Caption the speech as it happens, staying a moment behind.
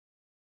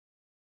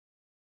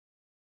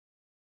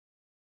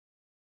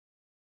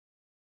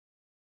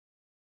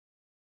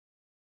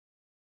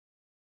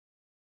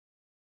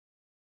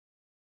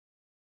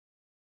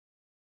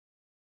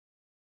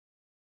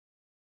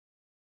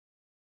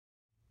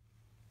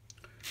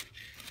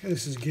Hey,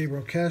 this is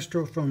Gabriel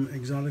Castro from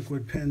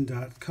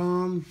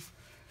exoticwoodpen.com.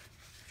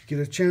 If you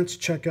get a chance,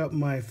 check out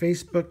my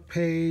Facebook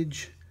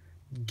page,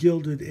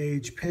 Gilded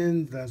Age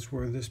Pen. That's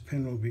where this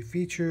pen will be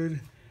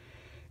featured.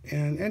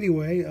 And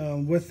anyway,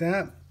 with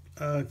that,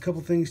 a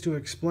couple things to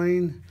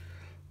explain.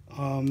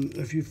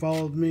 If you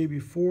followed me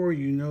before,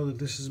 you know that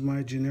this is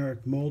my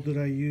generic mold that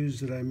I use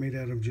that I made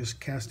out of just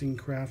casting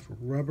craft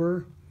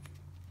rubber.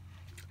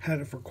 Had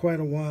it for quite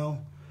a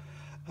while.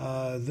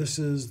 This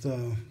is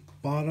the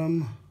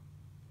bottom.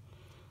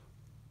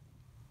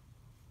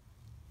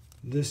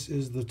 This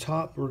is the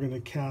top. We're going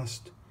to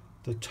cast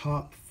the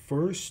top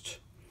first.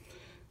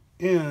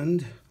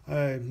 And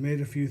I made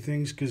a few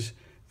things because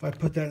if I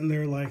put that in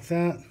there like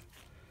that,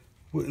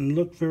 wouldn't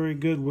look very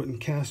good,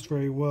 wouldn't cast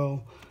very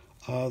well.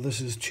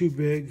 This is too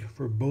big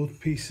for both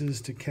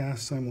pieces to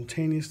cast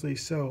simultaneously,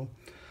 so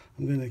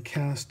I'm going to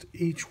cast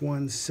each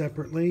one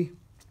separately.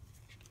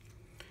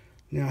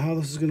 Now how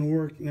this is going to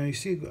work, now you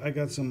see I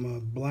got some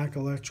black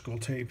electrical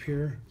tape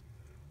here.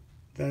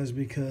 That is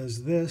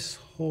because this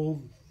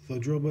whole, the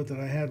drill bit that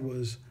I had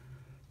was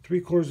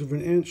 3/4 of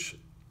an inch,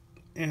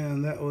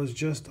 and that was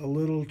just a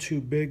little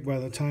too big by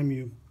the time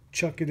you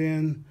chuck it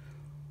in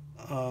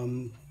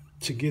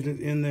to get it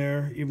in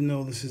there. Even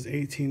though this is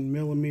 18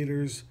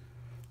 millimeters,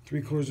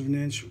 3/4 of an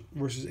inch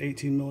versus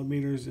 18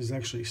 millimeters is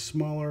actually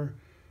smaller.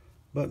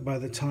 But by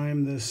the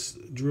time this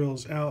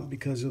drills out,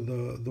 because of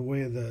the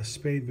way the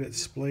spade bit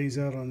splays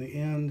out on the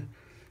end,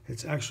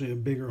 it's actually a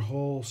bigger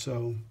hole.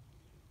 So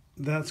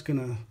that's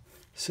gonna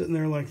sit in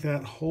there like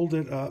that, hold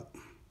it up.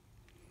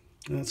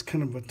 And that's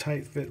kind of a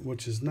tight fit,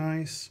 which is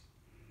nice.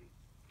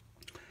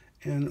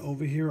 And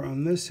over here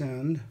on this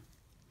end,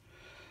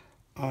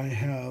 I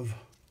have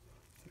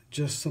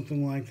just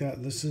something like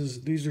that.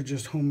 These are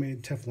just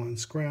homemade Teflon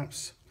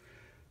scraps.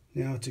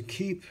 Now to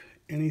keep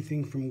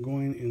anything from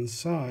going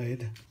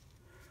inside,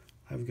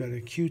 I've got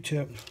a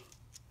Q-tip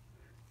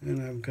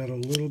and I've got a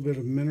little bit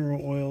of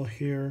mineral oil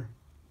here,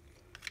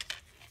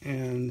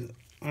 and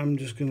I'm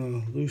just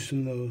gonna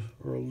loosen those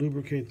or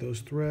lubricate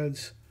those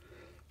threads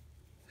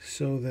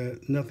so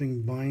that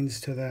nothing binds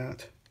to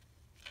that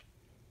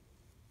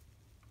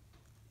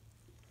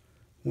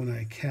when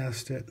I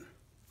cast it.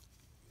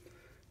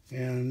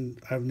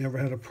 And I've never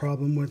had a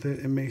problem with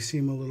it. It may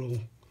seem a little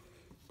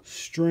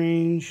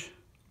strange,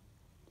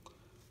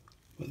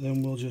 but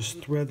then we'll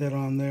just thread that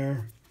on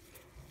there,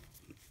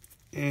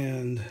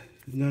 and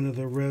none of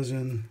the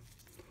resin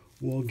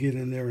will get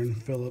in there and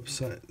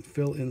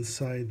fill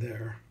inside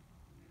there.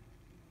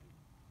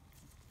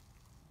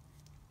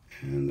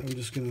 And I'm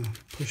just going to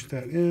push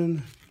that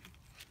in.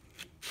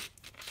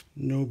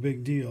 No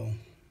big deal.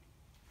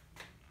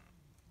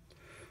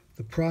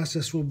 The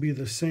process will be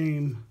the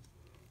same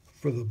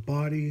for the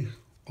body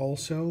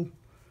also.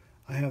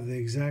 I have the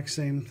exact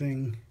same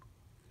thing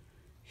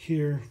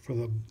here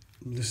for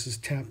this is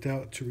tapped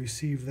out to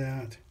receive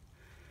that.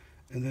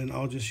 And then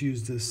I'll just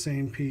use this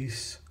same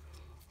piece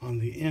on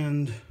the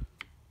end,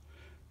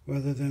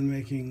 rather than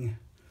making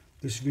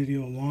this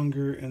video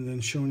longer and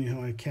then showing you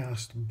how I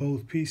cast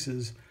both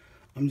pieces.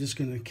 I'm just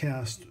going to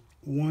cast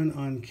one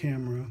on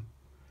camera,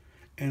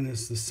 and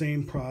it's the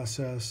same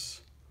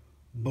process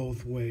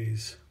both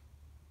ways.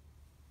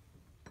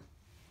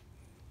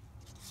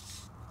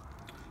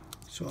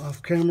 So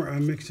off camera,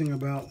 I'm mixing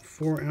about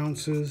 4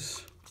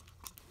 ounces,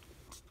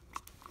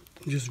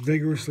 just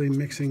vigorously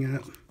mixing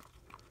it,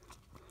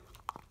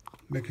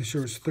 making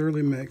sure it's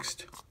thoroughly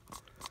mixed,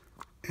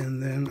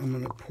 and then I'm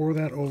going to pour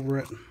that over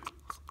it.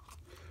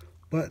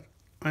 But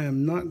I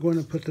am not going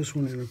to put this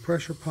one in a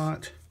pressure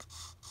pot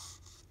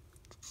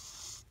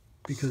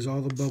because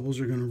all the bubbles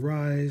are going to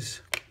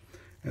rise,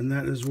 and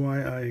that is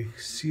why I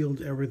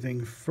sealed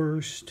everything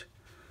first,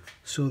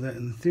 so that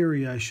in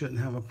theory I shouldn't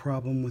have a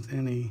problem with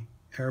any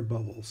air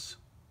bubbles.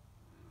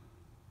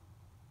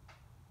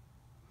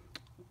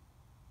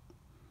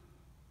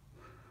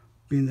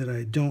 Being that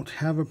I don't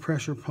have a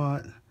pressure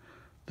pot,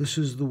 this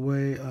is the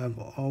way I've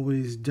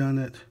always done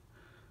it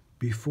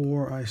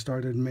before I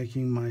started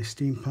making my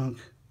steampunk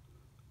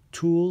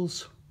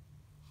tools.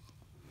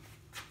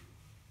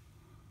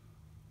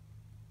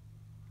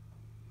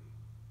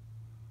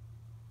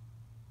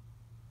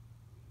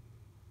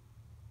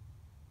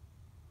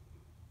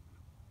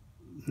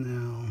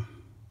 Now,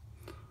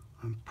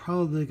 I'm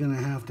probably going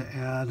to have to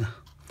add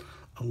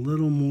a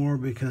little more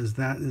because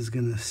that is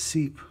going to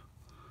seep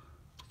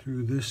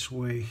through this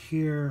way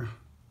here.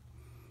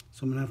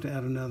 So I'm going to have to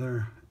add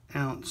another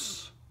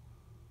 1.5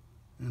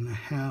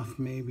 ounces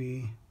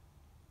maybe.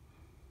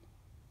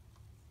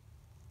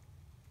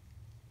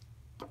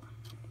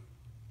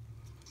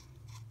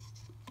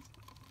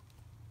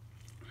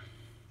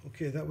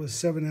 Okay, that was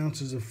 7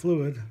 ounces of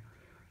fluid.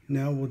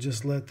 Now we'll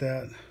just let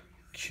that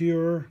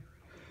cure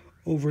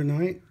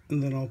overnight,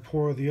 and then I'll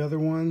pour the other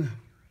one,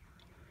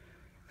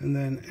 and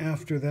then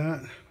after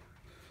that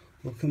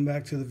we'll come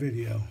back to the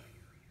video.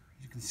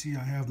 You can see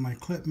I have my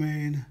clip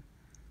made,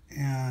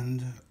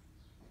 and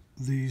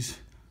the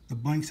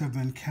blanks have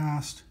been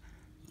cast,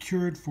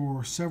 cured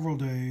for several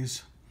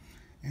days.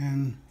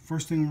 And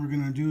first thing we're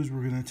going to do is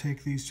we're going to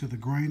take these to the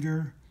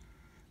grinder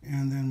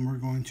and then we're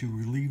going to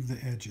relieve the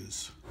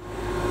edges.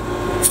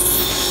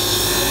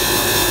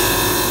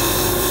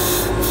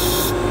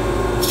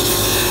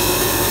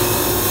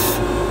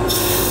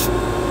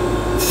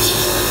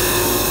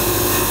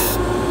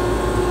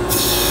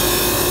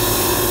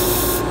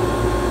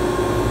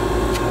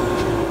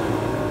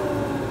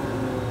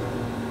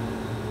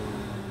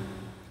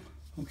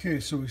 Okay,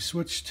 so we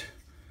switched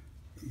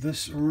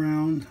this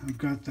around. I've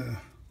got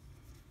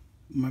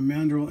my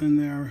mandrel in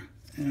there,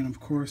 and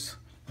of course,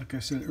 like I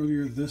said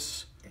earlier,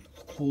 this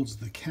holds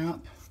the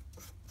cap.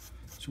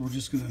 So we're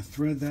just going to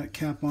thread that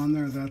cap on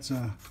there. That's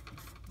a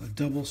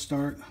double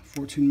start,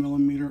 14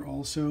 millimeter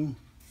also.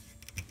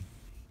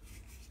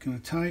 Kind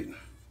of tight,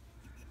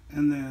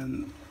 and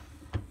then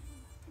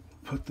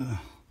put the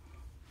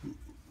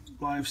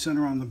live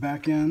center on the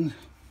back end.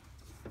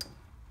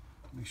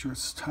 Make sure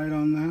it's tight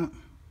on that.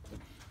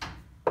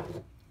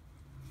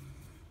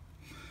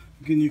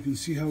 Again, you can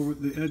see how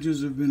the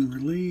edges have been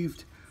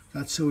relieved.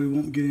 That's so we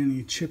won't get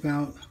any chip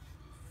out,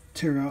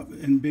 tear out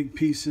in big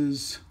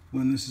pieces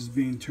when this is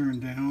being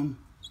turned down.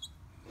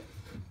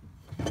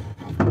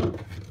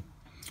 And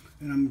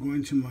I'm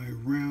going to my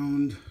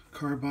round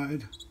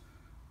carbide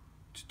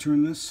to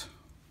turn this.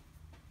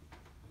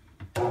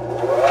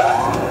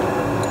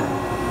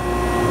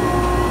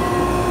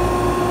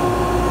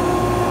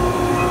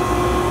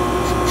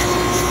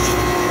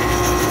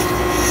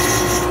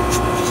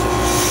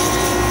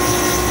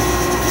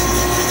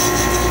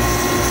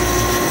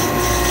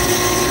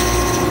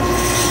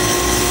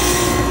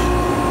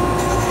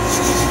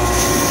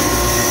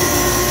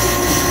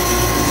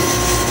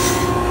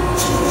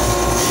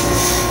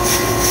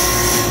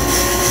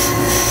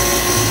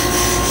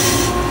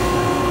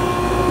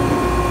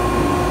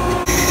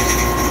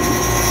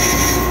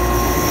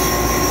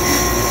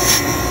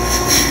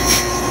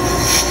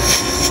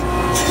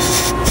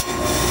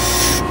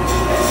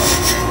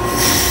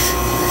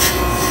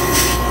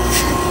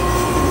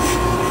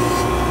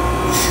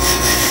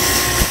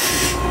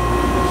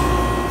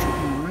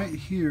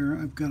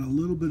 I've got a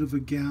little bit of a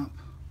gap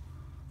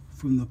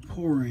from the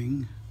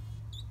pouring,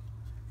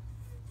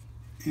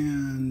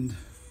 and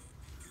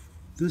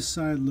this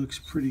side looks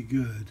pretty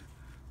good.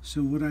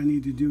 So what I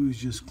need to do is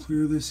just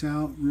clear this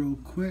out real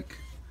quick,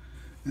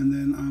 and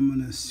then I'm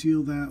going to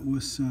seal that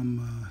with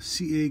some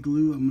CA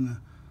glue. I'm going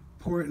to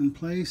pour it in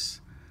place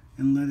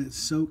and let it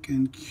soak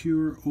and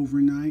cure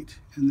overnight,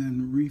 and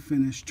then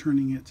refinish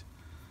turning it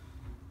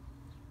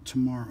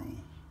tomorrow.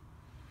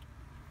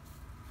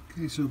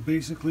 Okay, so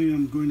basically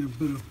I'm going to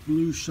put a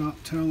blue shop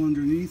towel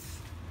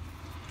underneath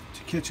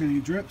to catch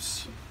any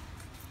drips.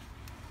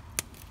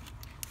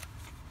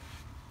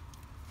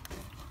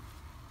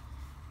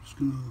 Just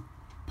going to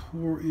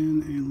pour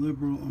in a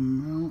liberal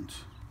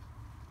amount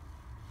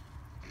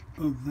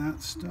of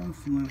that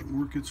stuff and let it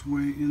work its way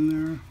in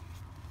there.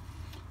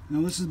 Now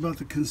this is about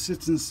the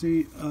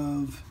consistency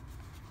of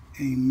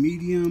a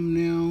medium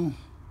now,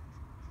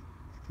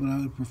 but I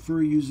would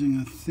prefer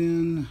using a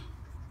thin.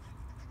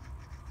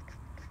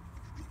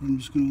 I'm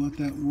just going to let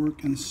that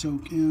work and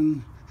soak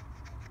in.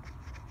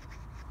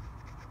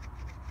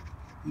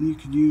 And you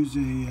could use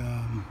a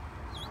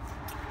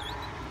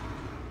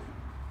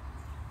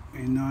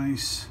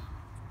nice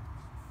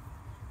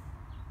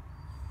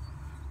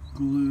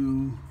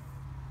glue.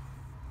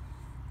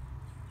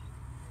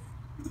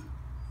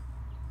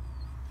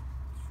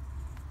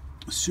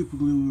 Super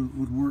glue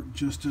would work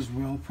just as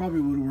well.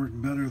 Probably would work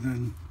better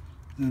than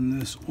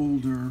this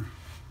older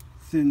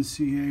thin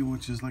CA,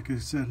 which is, like I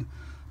said,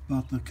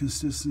 about the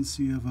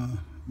consistency of a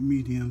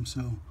medium.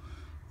 So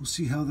we'll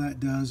see how that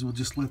does. We'll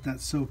just let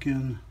that soak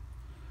in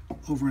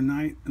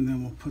overnight, and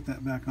then we'll put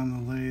that back on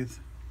the lathe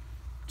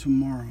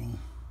tomorrow.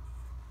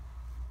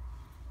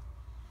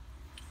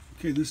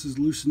 Okay, this is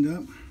loosened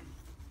up.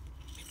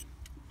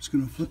 Just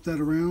going to flip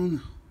that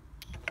around,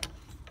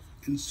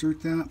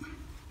 insert that.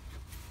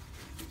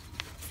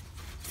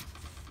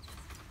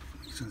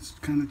 So it's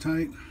kind of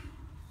tight.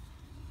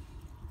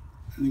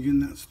 And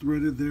again, that's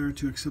threaded there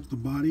to accept the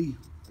body.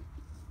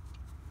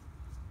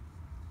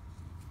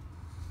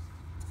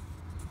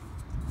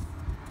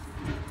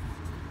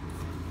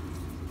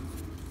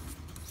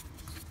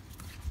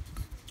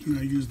 And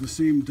I use the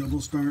same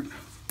double start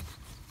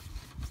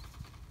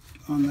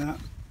on that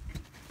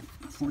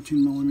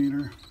 14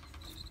 millimeter.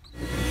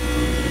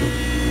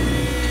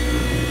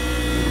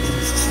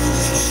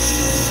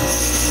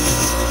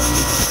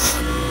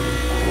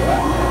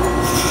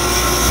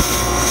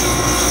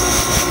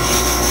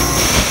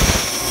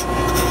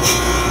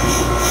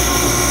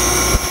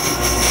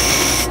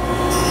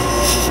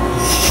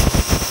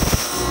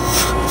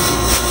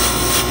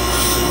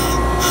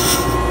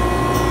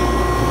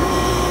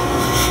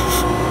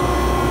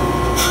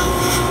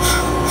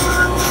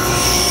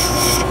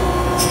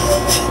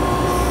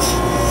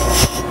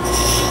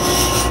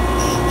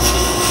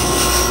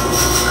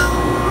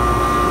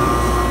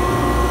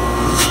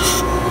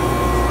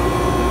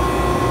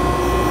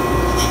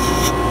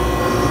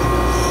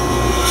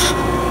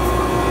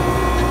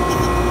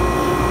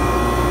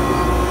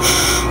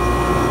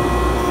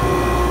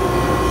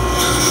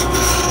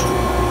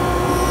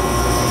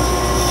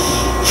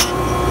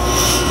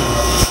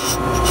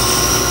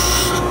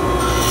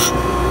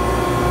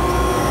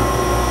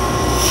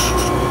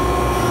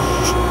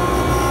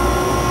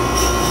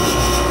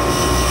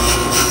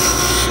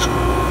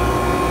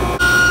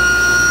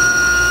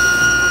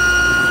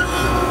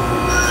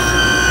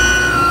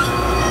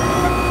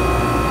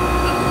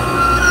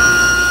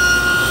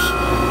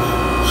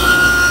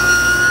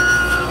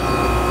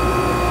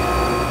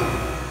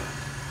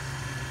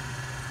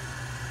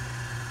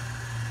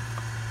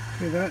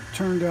 Okay, that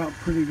turned out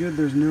pretty good.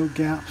 There's no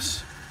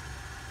gaps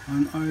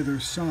on either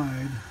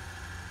side.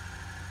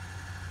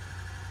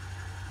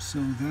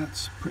 So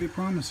that's pretty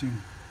promising.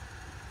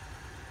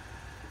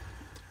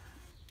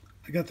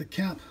 I got the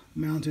cap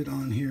mounted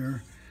on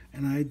here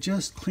and I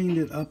just cleaned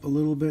it up a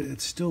little bit.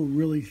 It's still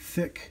really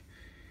thick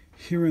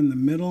here in the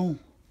middle.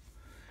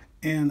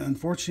 And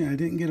unfortunately, I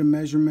didn't get a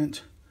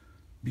measurement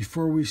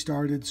before we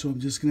started, so I'm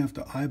just gonna have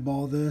to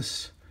eyeball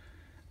this.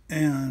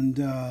 And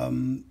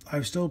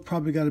I've still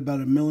probably got about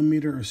 1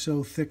 millimeter or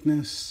so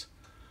thickness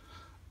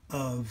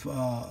of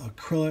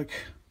acrylic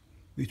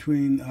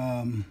between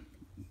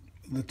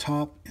the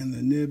top and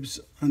the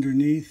nibs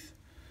underneath.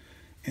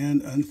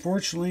 And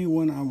unfortunately,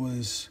 when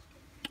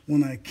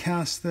I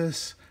cast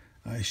this,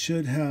 I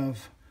should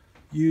have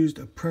used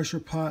a pressure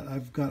pot.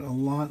 I've got a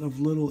lot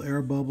of little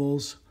air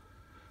bubbles,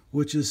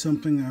 which is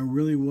something I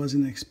really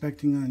wasn't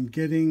expecting on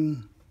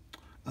getting.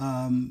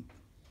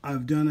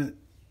 I've done it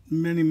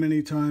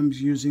many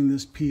times using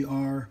this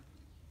PR.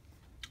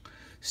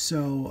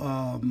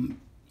 So,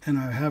 and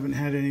I haven't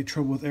had any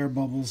trouble with air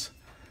bubbles.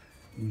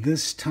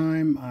 This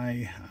time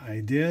I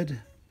did.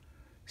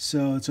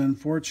 So it's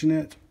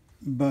unfortunate,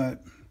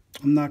 but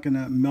I'm not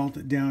gonna melt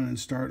it down and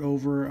start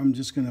over. I'm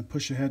just gonna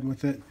push ahead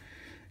with it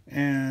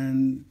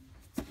and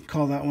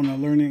call that one a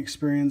learning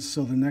experience.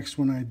 So the next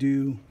one I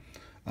do,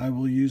 I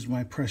will use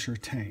my pressure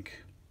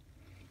tank.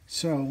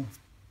 So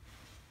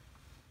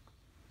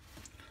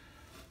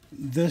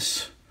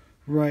this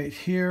right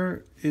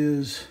here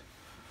is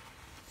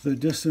the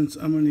distance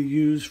I'm going to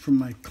use from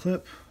my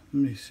clip.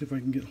 Let me see if I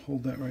can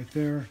hold that right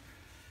there.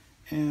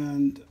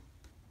 And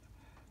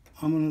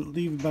I'm going to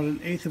leave about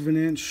 1/8 of an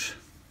inch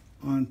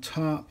on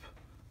top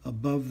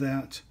above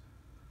that.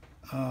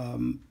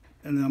 And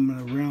then I'm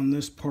going to round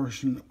this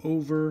portion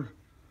over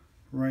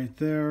right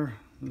there.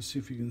 Let's see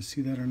if you can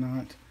see that or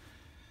not.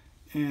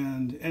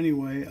 And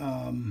anyway,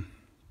 and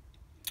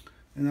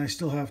I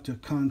still have to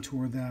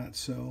contour that,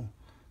 so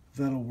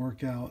that'll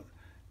work out.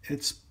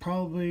 It's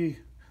probably,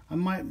 I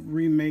might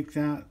remake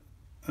that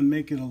and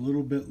make it a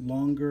little bit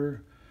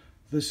longer.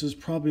 This is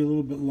probably a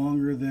little bit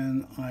longer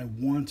than I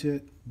want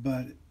it,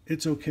 but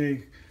it's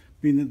okay,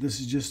 being that this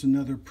is just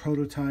another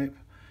prototype,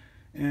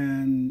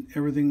 and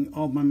everything,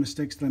 all my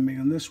mistakes that I made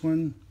on this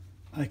one,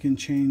 I can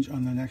change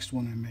on the next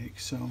one I make.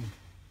 So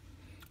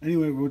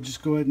anyway, we'll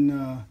just go ahead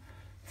and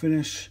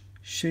finish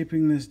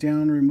shaping this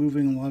down,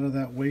 removing a lot of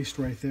that waste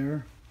right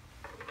there.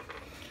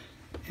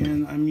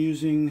 And I'm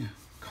using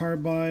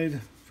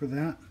carbide for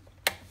that.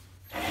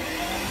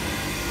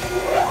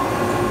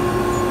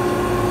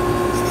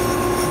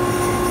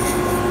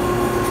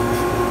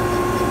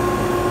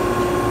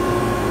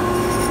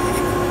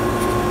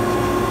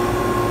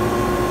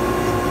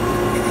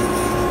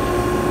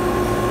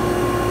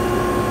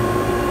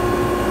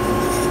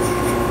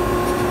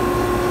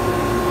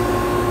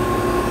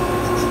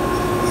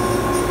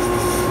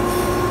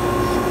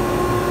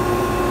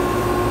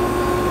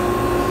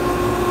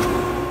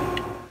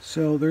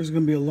 So there's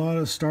going to be a lot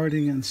of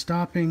starting and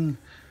stopping,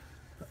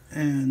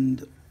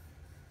 and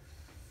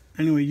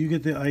anyway, you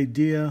get the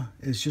idea.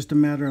 It's just a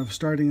matter of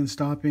starting and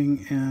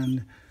stopping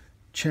and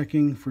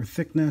checking for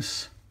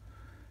thickness.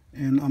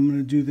 And I'm going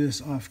to do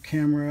this off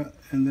camera,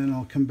 and then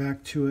I'll come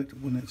back to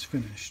it when it's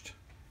finished.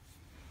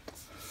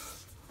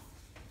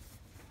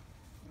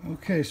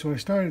 Okay, so I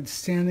started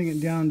sanding it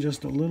down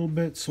just a little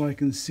bit so I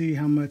can see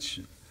how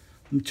much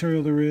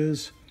material there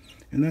is,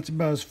 and that's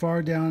about as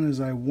far down as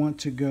I want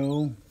to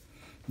go.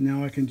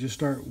 Now I can just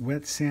start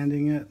wet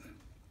sanding it,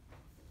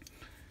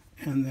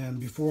 and then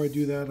before I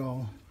do that,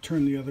 I'll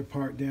turn the other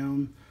part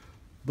down,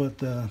 but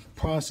the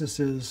process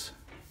is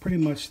pretty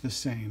much the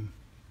same.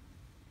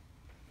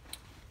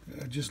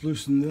 I just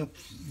loosened up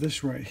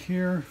this right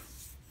here,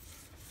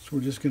 so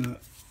we're just going to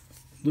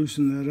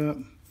loosen that up,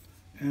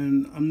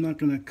 and I'm not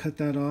going to cut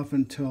that off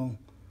until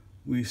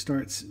we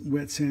start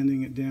wet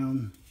sanding it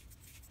down.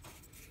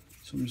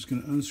 So I'm just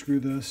going to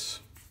unscrew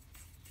this.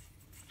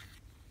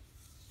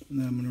 And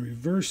then I'm going to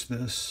reverse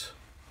this.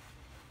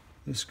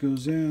 This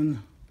goes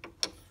in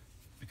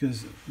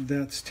because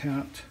that's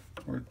tapped.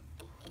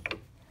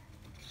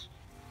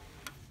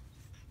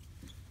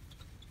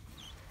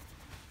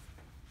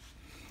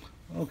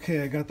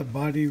 Okay, I got the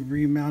body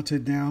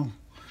remounted now.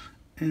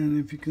 And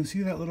if you can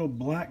see that little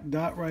black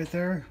dot right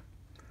there,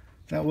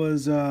 that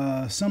was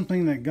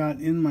something that got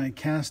in my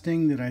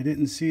casting that I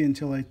didn't see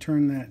until I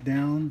turned that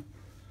down.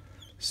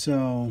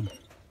 So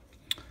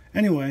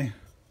anyway,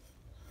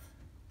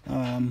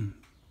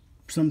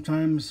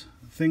 sometimes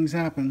things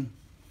happen,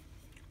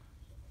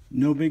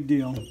 no big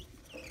deal.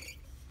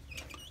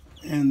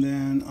 And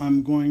then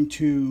I'm going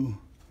to,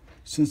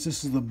 since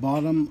this is the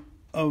bottom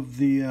of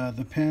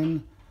the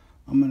pen,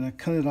 I'm going to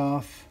cut it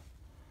off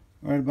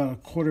right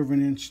about 1/4 of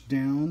an inch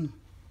down.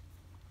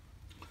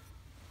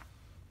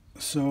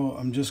 So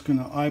I'm just going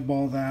to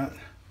eyeball that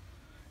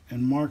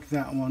and mark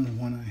that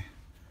one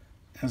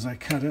as I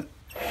cut it.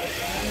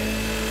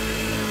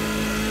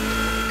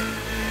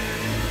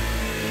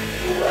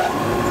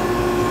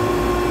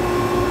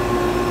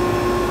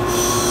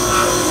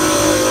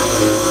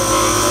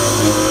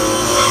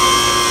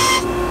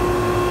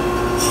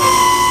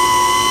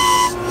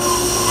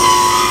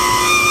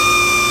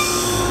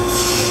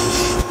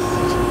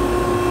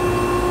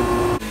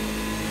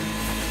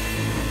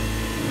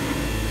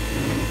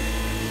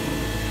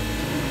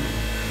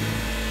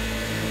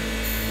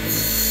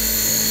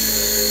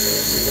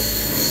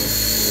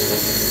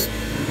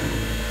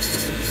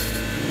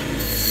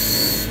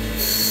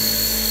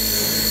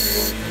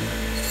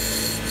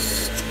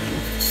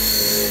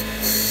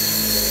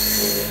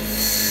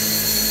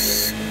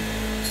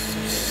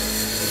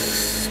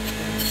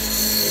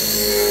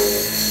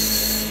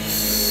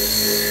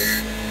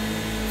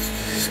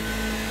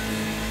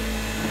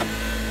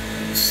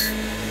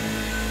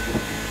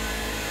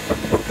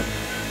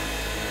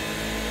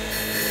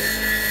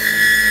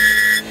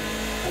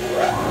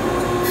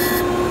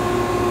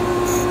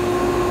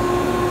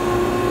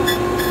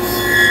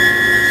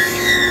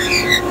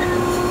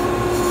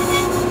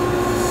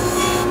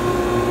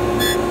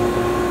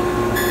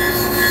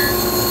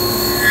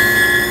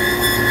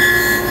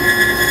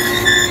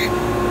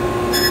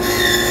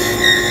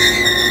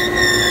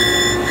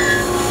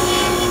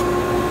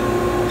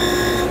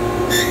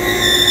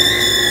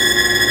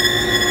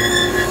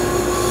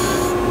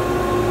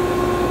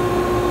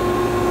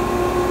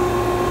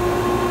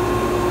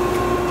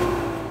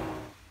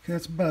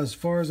 That's about as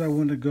far as I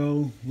want to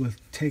go with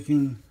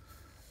taking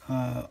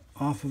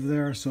off of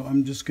there. So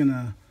I'm just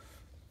gonna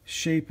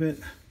shape it.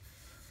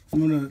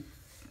 I'm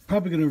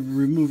probably gonna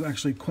remove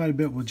actually quite a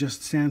bit with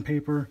just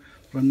sandpaper,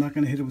 but I'm not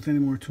gonna hit it with any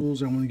more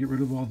tools. I want to get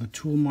rid of all the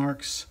tool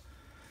marks,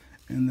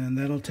 and then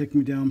that'll take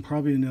me down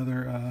probably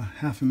another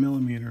 1/2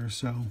 millimeter or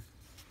so.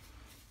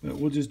 But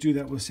we'll just do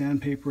that with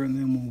sandpaper, and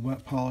then we'll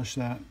wet polish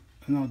that,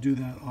 and I'll do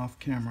that off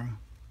camera.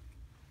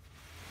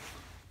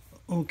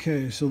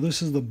 Okay, so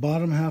this is the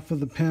bottom half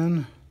of the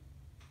pen,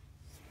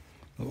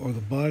 or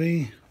the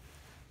body.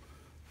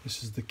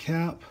 This is the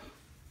cap.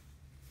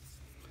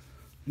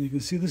 And you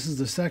can see this is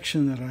the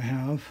section that I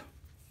have.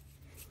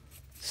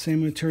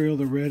 Same material,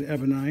 the red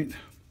Ebonite.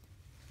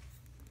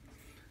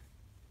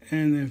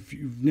 And if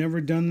you've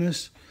never done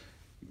this,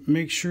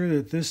 make sure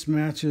that this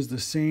matches the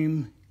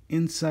same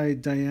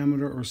inside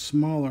diameter or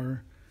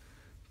smaller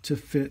to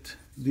fit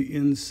the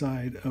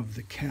inside of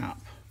the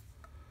cap.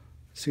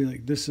 See,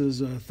 like this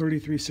is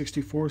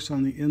 33/64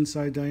 on the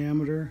inside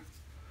diameter.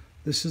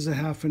 This is a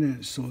 1/2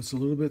 inch, so it's a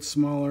little bit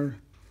smaller,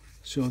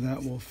 so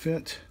that will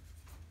fit.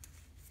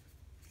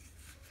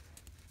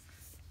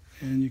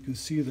 And you can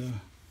see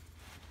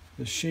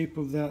the shape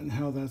of that and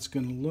how that's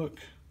going to look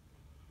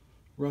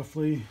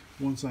roughly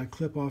once I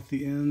clip off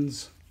the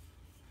ends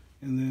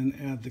and then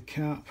add the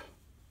cap.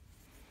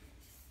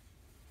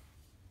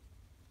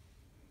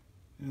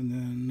 And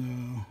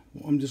then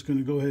I'm just going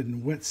to go ahead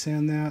and wet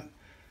sand that.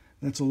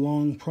 That's a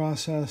long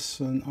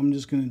process, and I'm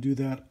just going to do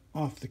that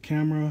off the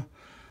camera.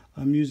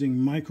 I'm using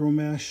micro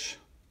mesh,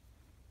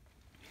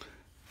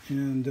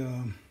 and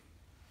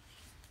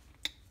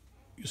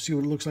you'll see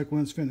what it looks like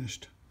when it's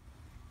finished.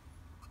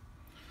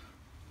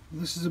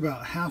 This is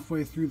about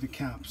halfway through the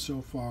cap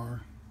so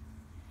far.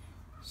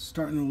 It's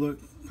starting to look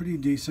pretty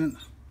decent.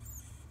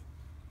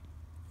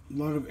 A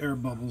lot of air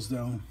bubbles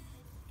though.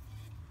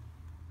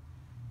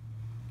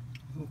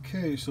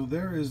 Okay, so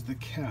there is the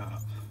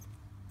cap.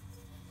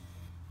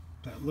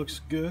 That looks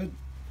good.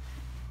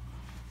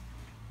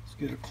 Let's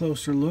get a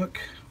closer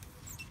look.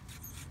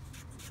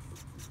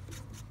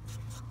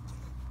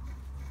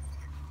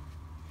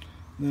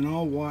 Then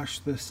I'll wash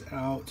this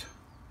out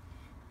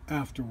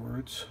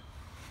afterwards.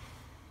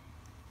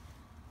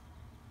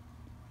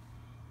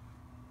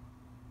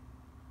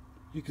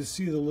 You can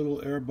see the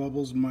little air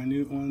bubbles,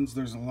 minute ones.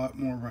 There's a lot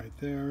more right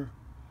there,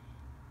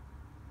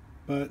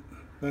 but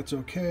that's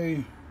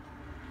okay.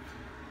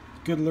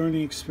 Good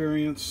learning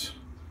experience.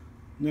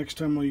 Next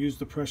time I'll use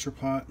the pressure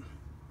pot,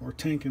 or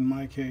tank in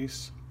my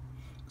case,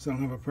 because I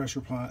don't have a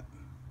pressure pot.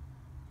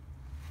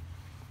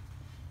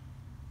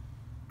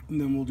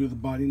 And then we'll do the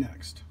body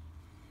next.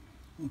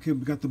 Okay,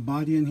 we've got the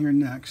body in here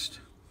next,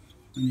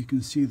 and you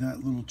can see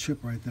that little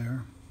chip right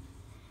there,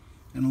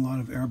 and a lot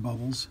of air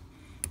bubbles.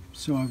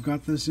 So I've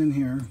got this in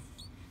here,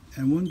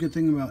 and one good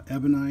thing about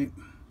Ebonite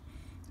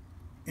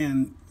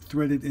and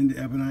threaded into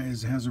Ebonite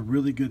is it has a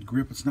really good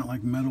grip. It's not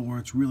like metal where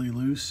it's really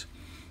loose.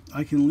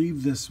 I can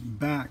leave this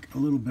back a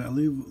little bit. I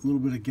leave a little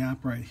bit of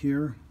gap right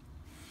here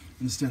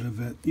instead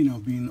of it, you know,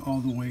 being all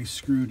the way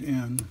screwed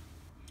in.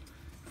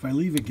 If I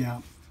leave a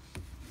gap,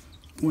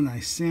 when I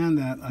sand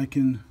that, I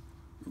can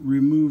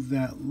remove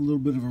that little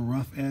bit of a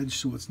rough edge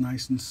so it's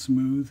nice and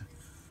smooth.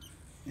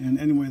 And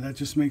anyway, that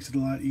just makes it a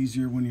lot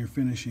easier when you're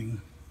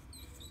finishing.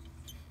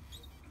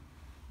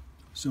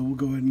 So we'll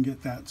go ahead and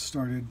get that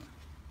started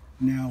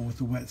now with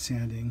the wet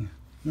sanding.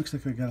 Looks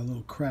like I got a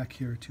little crack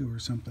here too or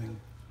something.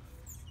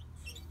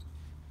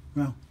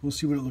 Well, we'll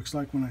see what it looks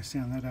like when I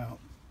sand that out.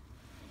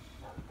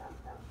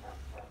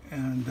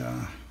 And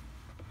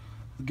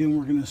again,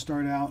 we're going to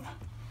start out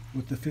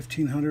with the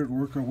 1500,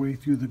 work our way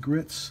through the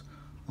grits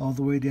all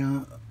the way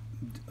down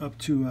up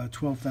to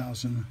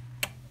 12,000.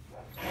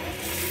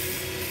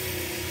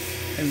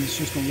 And it's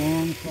just a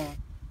long process.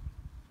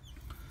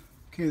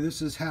 Okay,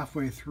 this is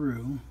halfway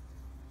through.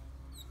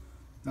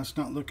 That's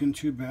not looking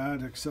too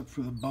bad except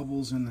for the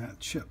bubbles in that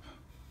chip.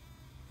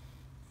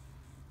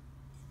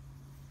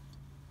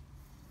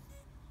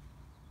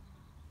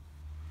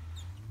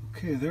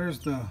 Okay, there's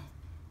the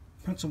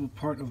principal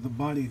part of the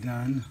body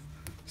done.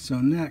 So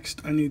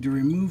next I need to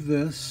remove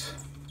this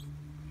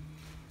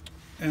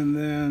And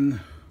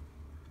then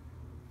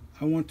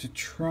I want to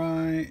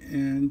try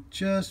and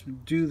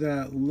just do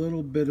that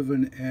little bit of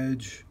an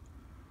edge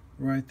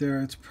right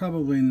there. It's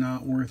probably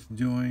not worth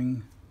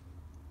doing,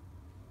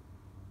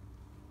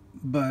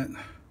 but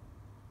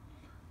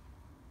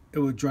it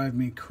would drive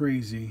me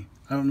crazy.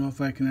 I don't know if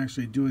I can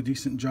actually do a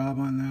decent job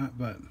on that,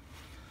 but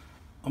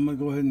I'm going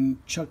to go ahead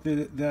and chuck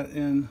that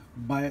in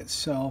by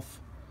itself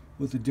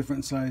with a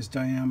different size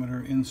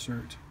diameter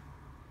insert.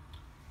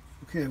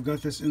 Okay, I've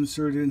got this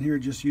insert in here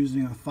just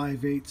using a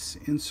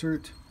 5/8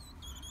 insert,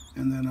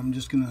 and then I'm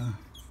just going to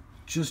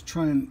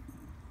try and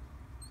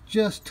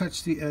just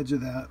touch the edge of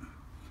that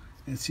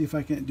and see if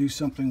I can't do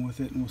something with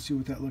it, and we'll see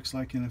what that looks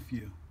like in a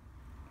few.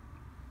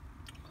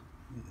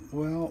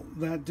 Well,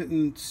 that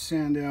didn't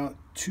sand out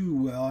too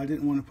well. I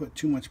didn't want to put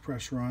too much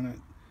pressure on it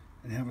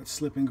and have it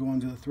slip and go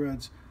into the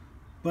threads,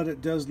 but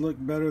it does look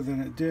better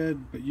than it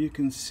did. But you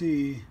can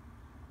see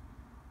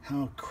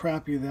how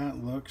crappy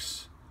that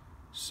looks.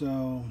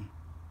 So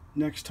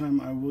next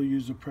time I will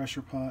use a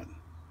pressure pot.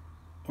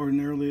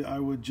 Ordinarily I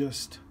would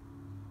just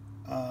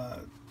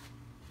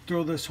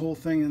throw this whole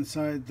thing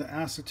inside the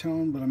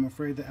acetone, but I'm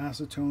afraid the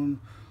acetone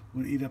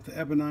would eat up the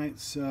ebonite,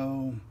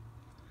 so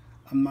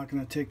I'm not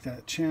going to take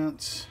that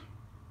chance.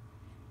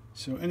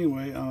 So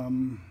anyway,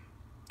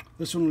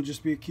 this one will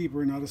just be a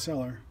keeper, not a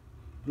seller.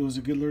 But it was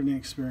a good learning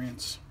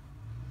experience.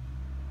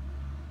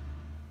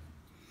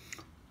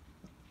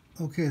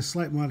 Okay, a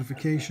slight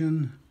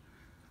modification.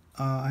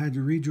 I had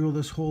to re-drill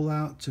this hole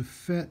out to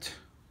fit.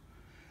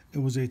 It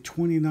was a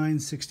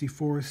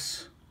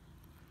 29/64,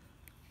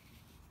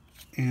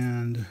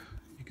 and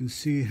you can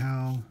see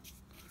how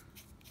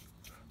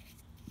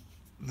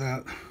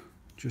that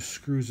just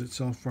screws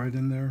itself right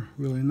in there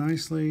really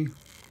nicely,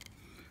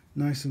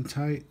 nice and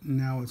tight.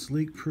 Now it's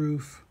leak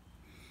proof.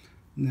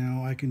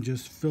 Now I can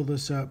just fill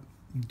this up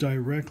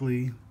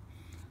directly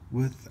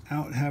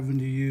without having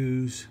to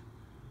use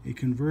a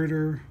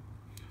converter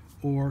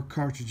or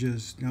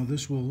cartridges. Now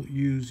this will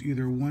use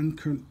either one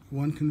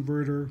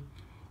converter,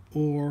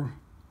 or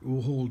it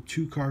will hold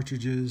 2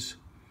 cartridges,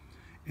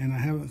 and I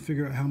haven't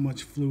figured out how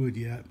much fluid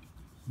yet,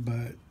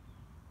 but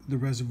the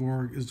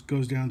reservoir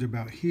goes down to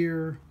about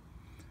here,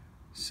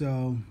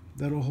 so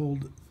that'll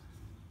hold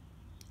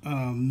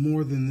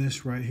more than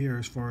this right here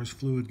as far as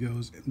fluid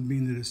goes,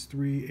 being that it's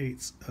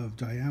 3/8 of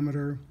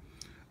diameter.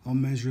 I'll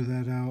measure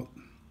that out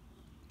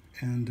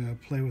and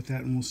play with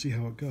that, and we'll see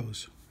how it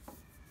goes.